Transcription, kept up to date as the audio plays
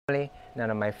none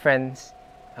of my friends,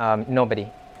 nobody.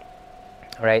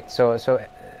 Right? So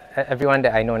everyone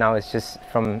that I know now is just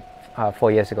from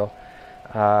 4 years ago.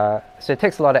 So it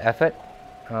takes a lot of effort.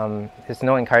 There's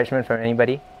no encouragement from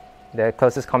anybody. The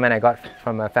closest comment I got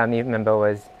from a family member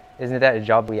was, "Isn't that a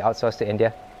job we outsource to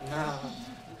India?" No.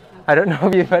 I don't know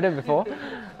if you've heard it before.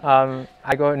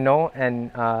 I go, no,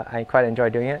 and I quite enjoy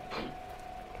doing it.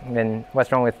 And then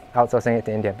what's wrong with outsourcing it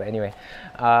to India? But anyway,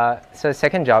 so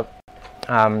second job.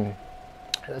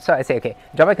 So I say, okay,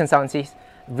 job at consultancies,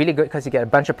 really good because you get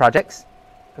a bunch of projects,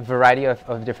 a variety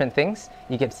of different things.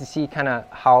 You get to see kind of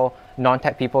how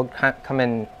non-tech people come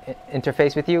and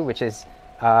interface with you, which is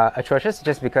atrocious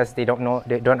just because they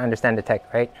don't understand the tech,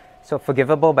 right? So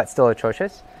forgivable, but still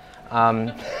atrocious.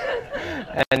 And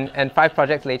 5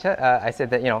 projects later, I said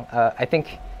that, I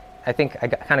think I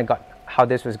kind of got how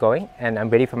this was going, and I'm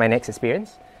ready for my next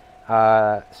experience.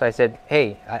 So I said,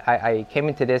 hey, I came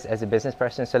into this as a business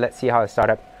person, so let's see how a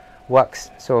startup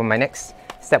works. So my next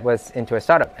step was into a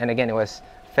startup, and again, it was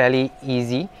fairly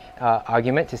easy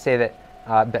argument to say that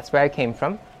that's where I came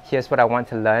from. Here's what I want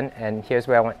to learn, and here's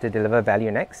where I want to deliver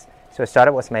value next. So a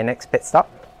startup was my next pit stop.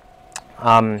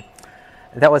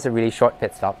 That was a really short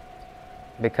pit stop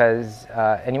because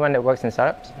anyone that works in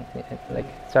startups,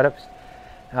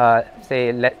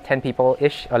 say 10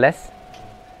 people-ish or less,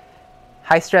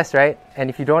 high stress, right? And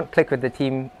if you don't click with the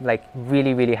team, like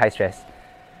really, really high stress.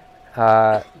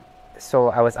 So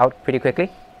I was out pretty quickly.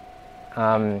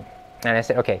 And I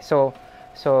said, okay, so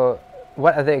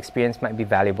what other experience might be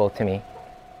valuable to me?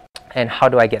 And how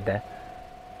do I get there?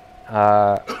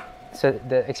 So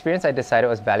the experience I decided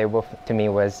was valuable to me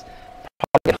was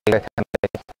probably a bigger company.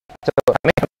 So I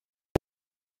made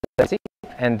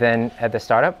and then at the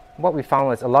startup, what we found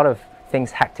was a lot of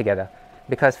things hacked together.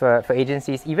 Because for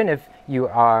agencies, even if you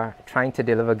are trying to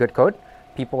deliver good code,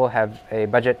 people have a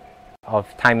budget of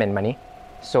time and money,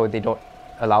 so they don't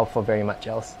allow for very much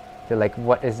else. They're like,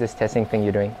 what is this testing thing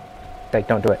you're doing? Like,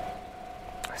 don't do it.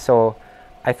 So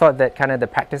I thought that kind of the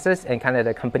practices and kind of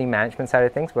the company management side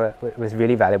of things was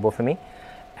really valuable for me.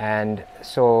 And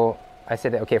so I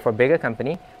said that, okay, for a bigger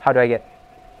company, how do I get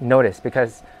noticed?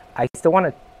 Because I still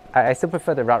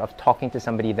prefer the route of talking to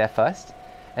somebody there first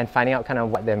and finding out kind of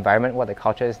what the environment, what the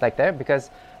culture is like there, because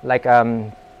like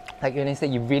you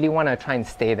said, you really want to try and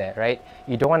stay there, right?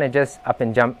 You don't want to just up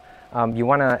and jump. You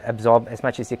want to absorb as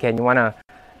much as you can. You want to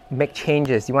make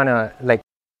changes. You want to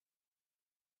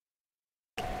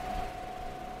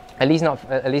at least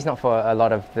not for a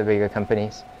lot of the bigger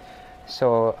companies.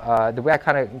 So the way I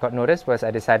kind of got noticed was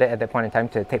I decided at that point in time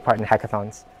to take part in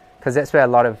hackathons, because that's where a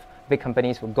lot of big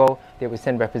companies would go. They would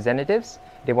send representatives.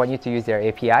 They want you to use their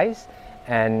APIs.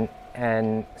 And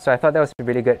so I thought that was a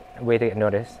really good way to get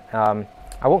noticed.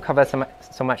 I won't cover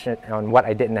so much on what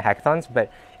I did in the hackathons, but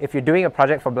if you're doing a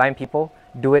project for blind people,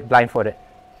 do it blindfolded.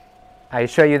 I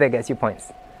assure you that gets you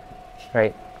points,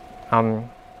 right?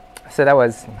 So that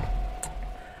was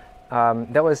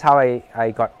how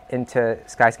I got into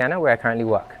Skyscanner, where I currently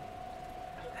work.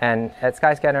 And at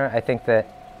Skyscanner, I think that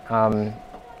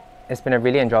it's been a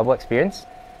really enjoyable experience,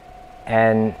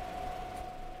 and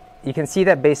you can see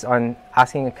that based on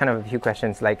asking kind of a few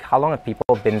questions, like how long have people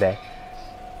been there,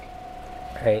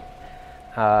 right?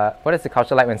 What is the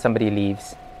culture like when somebody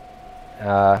leaves?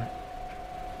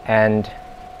 And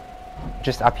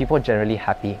just are people generally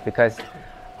happy? Because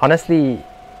honestly,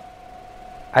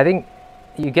 I think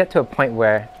you get to a point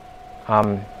where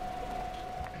I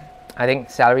think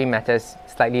salary matters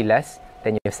slightly less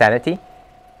than your sanity,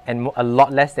 and a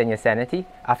lot less than your sanity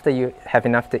after you have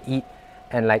enough to eat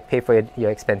and like pay for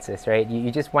your expenses, right?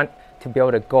 You just want to be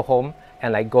able to go home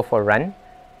and like go for a run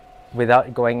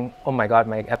without going, oh my god,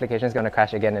 my application is going to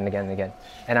crash again and again and again,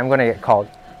 and I'm going to get called.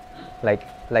 I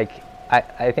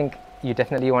think you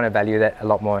definitely want to value that a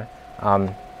lot more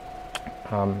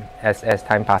as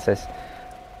time passes.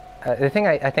 The thing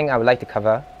I think I would like to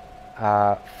cover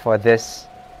for this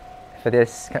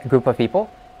group of people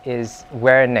is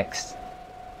where next.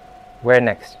 Where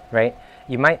next, right?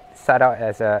 You might start out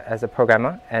as a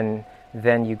programmer, and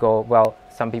then you go, well,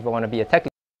 some people want to be a tech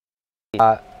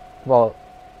lead. Well,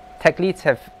 tech leads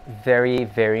have very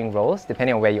varying roles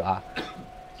depending on where you are.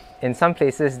 In some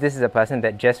places, this is a person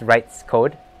that just writes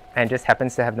code and just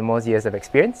happens to have the most years of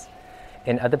experience.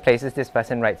 In other places, this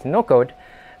person writes no code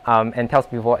and tells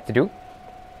people what to do.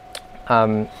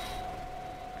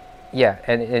 Yeah,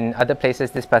 and in other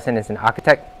places, this person is an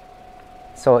architect.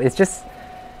 So it's just,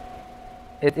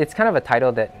 it's kind of a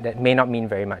title that may not mean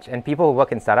very much. And people who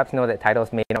work in startups know that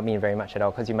titles may not mean very much at all,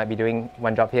 because you might be doing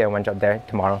one job here and one job there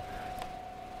tomorrow.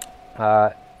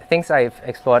 Things I've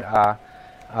explored are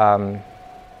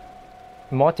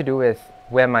more to do with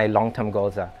where my long-term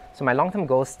goals are. So my long-term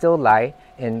goals still lie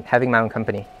in having my own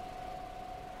company.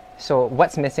 So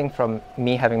what's missing from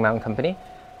me having my own company?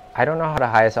 I don't know how to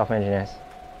hire software engineers.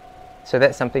 So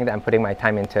that's something that I'm putting my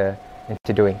time into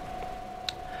doing.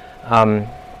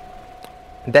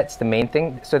 That's the main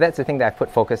thing. So that's the thing that I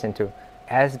put focus into,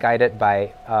 as guided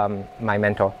by my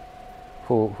mentor,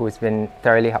 who's been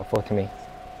thoroughly helpful to me.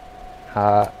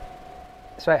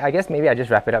 So I guess maybe I just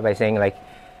wrap it up by saying like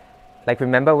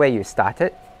remember where you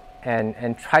started,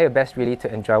 and try your best really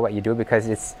to enjoy what you do, because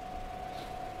it's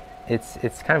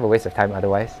kind of a waste of time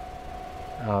otherwise.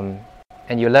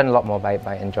 And you learn a lot more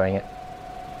by enjoying it.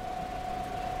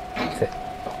 That's it.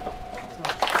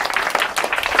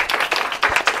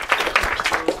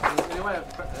 Anyone have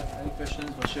any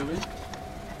questions for Sherwyn?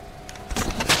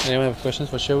 Anyone have questions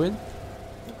for Sherwyn?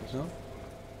 No?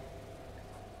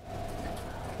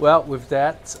 Well, with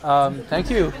that, thank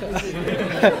you.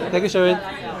 Thank you, Sherwyn.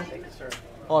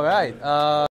 All right.